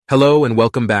Hello and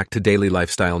welcome back to Daily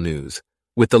Lifestyle News,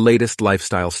 with the latest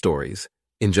lifestyle stories,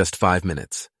 in just 5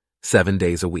 minutes, 7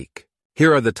 days a week.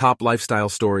 Here are the top lifestyle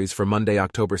stories for Monday,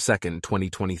 October 2nd,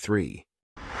 2023.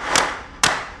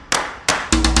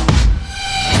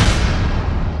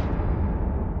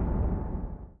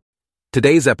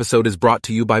 Today's episode is brought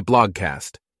to you by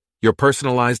Blogcast, your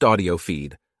personalized audio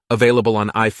feed, available on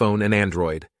iPhone and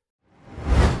Android.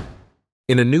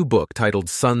 In a new book titled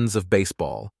Sons of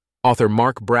Baseball, author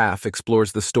Mark Braff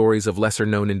explores the stories of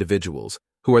lesser-known individuals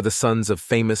who are the sons of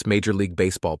famous Major League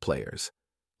Baseball players.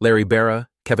 Larry Berra,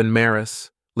 Kevin Maris,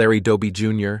 Larry Doby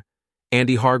Jr.,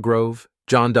 Andy Hargrove,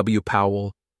 John W.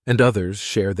 Powell, and others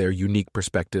share their unique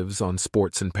perspectives on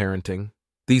sports and parenting.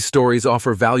 These stories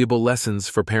offer valuable lessons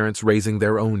for parents raising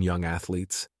their own young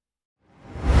athletes.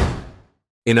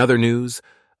 In other news,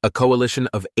 a coalition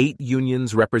of 8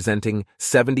 unions representing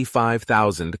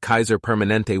 75,000 Kaiser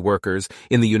Permanente workers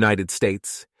in the United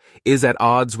States is at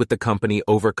odds with the company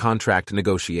over contract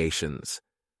negotiations.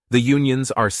 The unions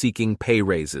are seeking pay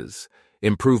raises,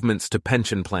 improvements to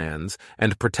pension plans,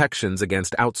 and protections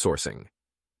against outsourcing.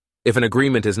 If an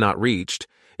agreement is not reached,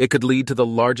 it could lead to the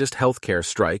largest healthcare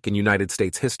strike in United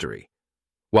States history.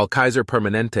 While Kaiser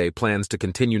Permanente plans to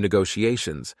continue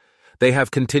negotiations, they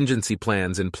have contingency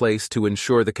plans in place to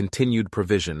ensure the continued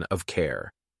provision of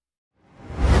care.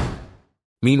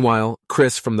 Meanwhile,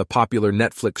 Chris from the popular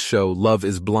Netflix show Love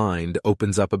is Blind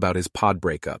opens up about his pod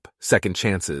breakup, second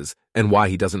chances, and why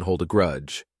he doesn't hold a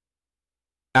grudge.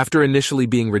 After initially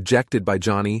being rejected by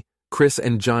Johnny, Chris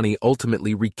and Johnny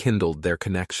ultimately rekindled their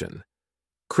connection.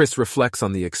 Chris reflects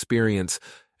on the experience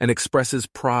and expresses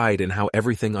pride in how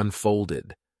everything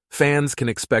unfolded. Fans can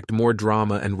expect more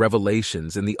drama and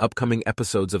revelations in the upcoming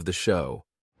episodes of the show.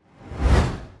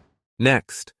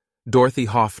 Next, Dorothy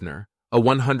Hoffner, a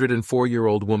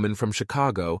 104-year-old woman from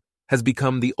Chicago, has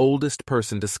become the oldest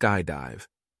person to skydive.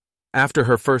 After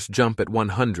her first jump at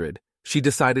 100, she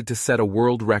decided to set a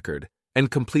world record and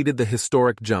completed the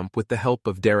historic jump with the help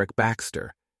of Derek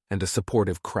Baxter and a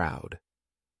supportive crowd.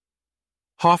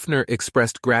 Hoffner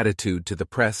expressed gratitude to the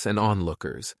press and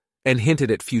onlookers and hinted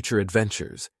at future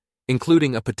adventures,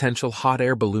 including a potential hot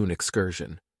air balloon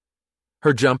excursion.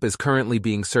 Her jump is currently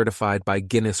being certified by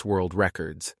Guinness World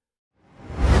Records.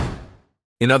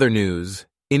 In other news,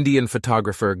 Indian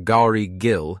photographer Gauri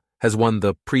Gill has won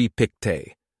the Prix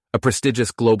Pictet, a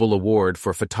prestigious global award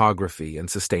for photography and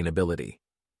sustainability.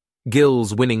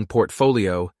 Gill's winning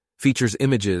portfolio features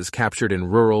images captured in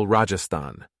rural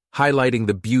Rajasthan, highlighting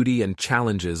the beauty and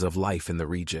challenges of life in the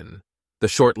region. The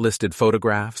shortlisted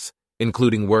photographs,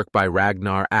 including work by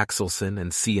Ragnar Axelsson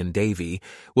and Cian Davey,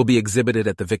 will be exhibited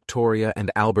at the Victoria and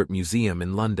Albert Museum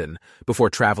in London before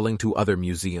traveling to other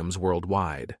museums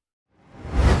worldwide.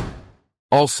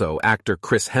 Also, actor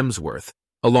Chris Hemsworth,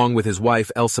 along with his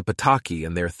wife Elsa Pataki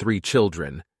and their 3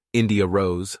 children, India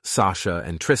Rose, Sasha,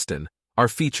 and Tristan, are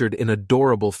featured in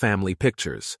adorable family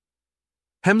pictures.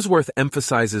 Hemsworth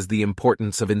emphasizes the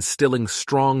importance of instilling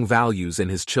strong values in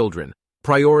his children,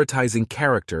 prioritizing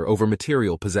character over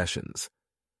material possessions.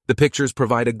 The pictures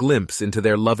provide a glimpse into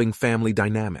their loving family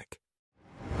dynamic.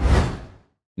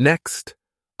 Next,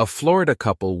 a Florida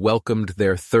couple welcomed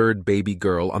their 3rd baby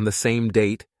girl on the same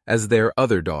date as their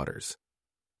other daughters.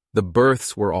 The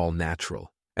births were all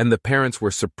natural, and the parents were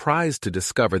surprised to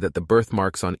discover that the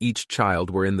birthmarks on each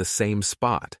child were in the same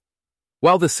spot.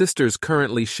 While the sisters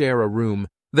currently share a room,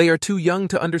 they are too young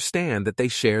to understand that they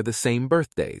share the same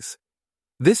birthdays.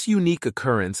 This unique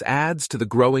occurrence adds to the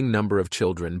growing number of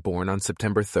children born on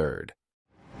September 3rd.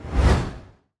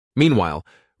 Meanwhile,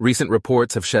 recent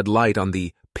reports have shed light on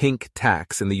the pink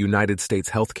tax in the United States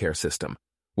healthcare system,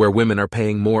 where women are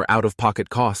paying more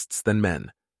out-of-pocket costs than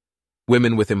men.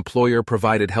 Women with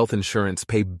employer-provided health insurance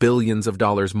pay billions of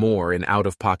dollars more in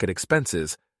out-of-pocket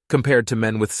expenses compared to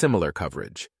men with similar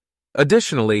coverage.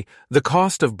 Additionally, the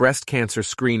cost of breast cancer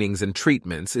screenings and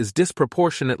treatments is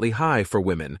disproportionately high for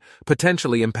women,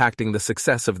 potentially impacting the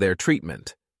success of their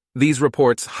treatment. These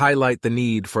reports highlight the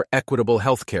need for equitable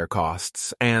healthcare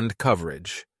costs and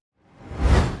coverage.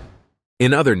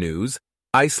 In other news,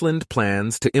 Iceland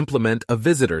plans to implement a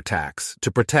visitor tax to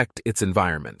protect its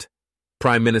environment.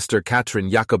 Prime Minister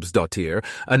Katrin Jakobsdottir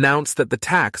announced that the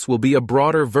tax will be a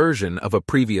broader version of a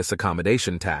previous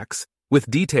accommodation tax, with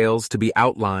details to be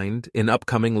outlined in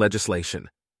upcoming legislation.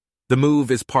 The move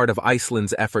is part of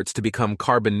Iceland's efforts to become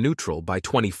carbon neutral by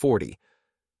 2040.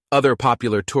 Other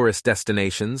popular tourist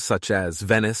destinations, such as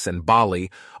Venice and Bali,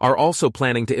 are also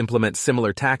planning to implement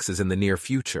similar taxes in the near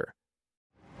future.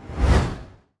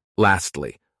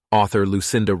 Lastly, author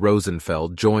Lucinda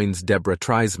Rosenfeld joins Deborah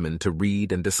Treisman to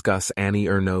read and discuss Annie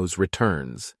Ernaux's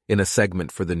returns in a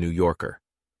segment for The New Yorker.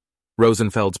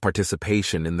 Rosenfeld's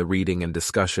participation in the reading and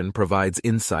discussion provides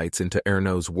insights into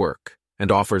Ernaux's work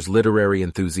and offers literary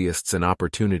enthusiasts an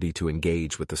opportunity to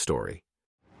engage with the story.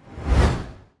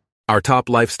 Our top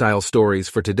lifestyle stories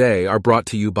for today are brought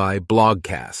to you by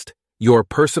Blogcast, your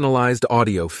personalized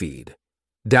audio feed.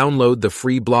 Download the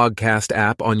free Blogcast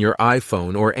app on your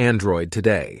iPhone or Android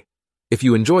today. If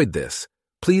you enjoyed this,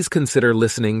 please consider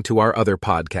listening to our other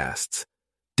podcasts: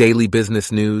 Daily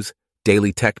Business News,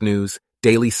 Daily Tech News,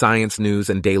 Daily Science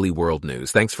News, and Daily World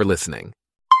News. Thanks for listening.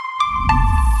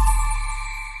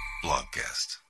 Blogcast.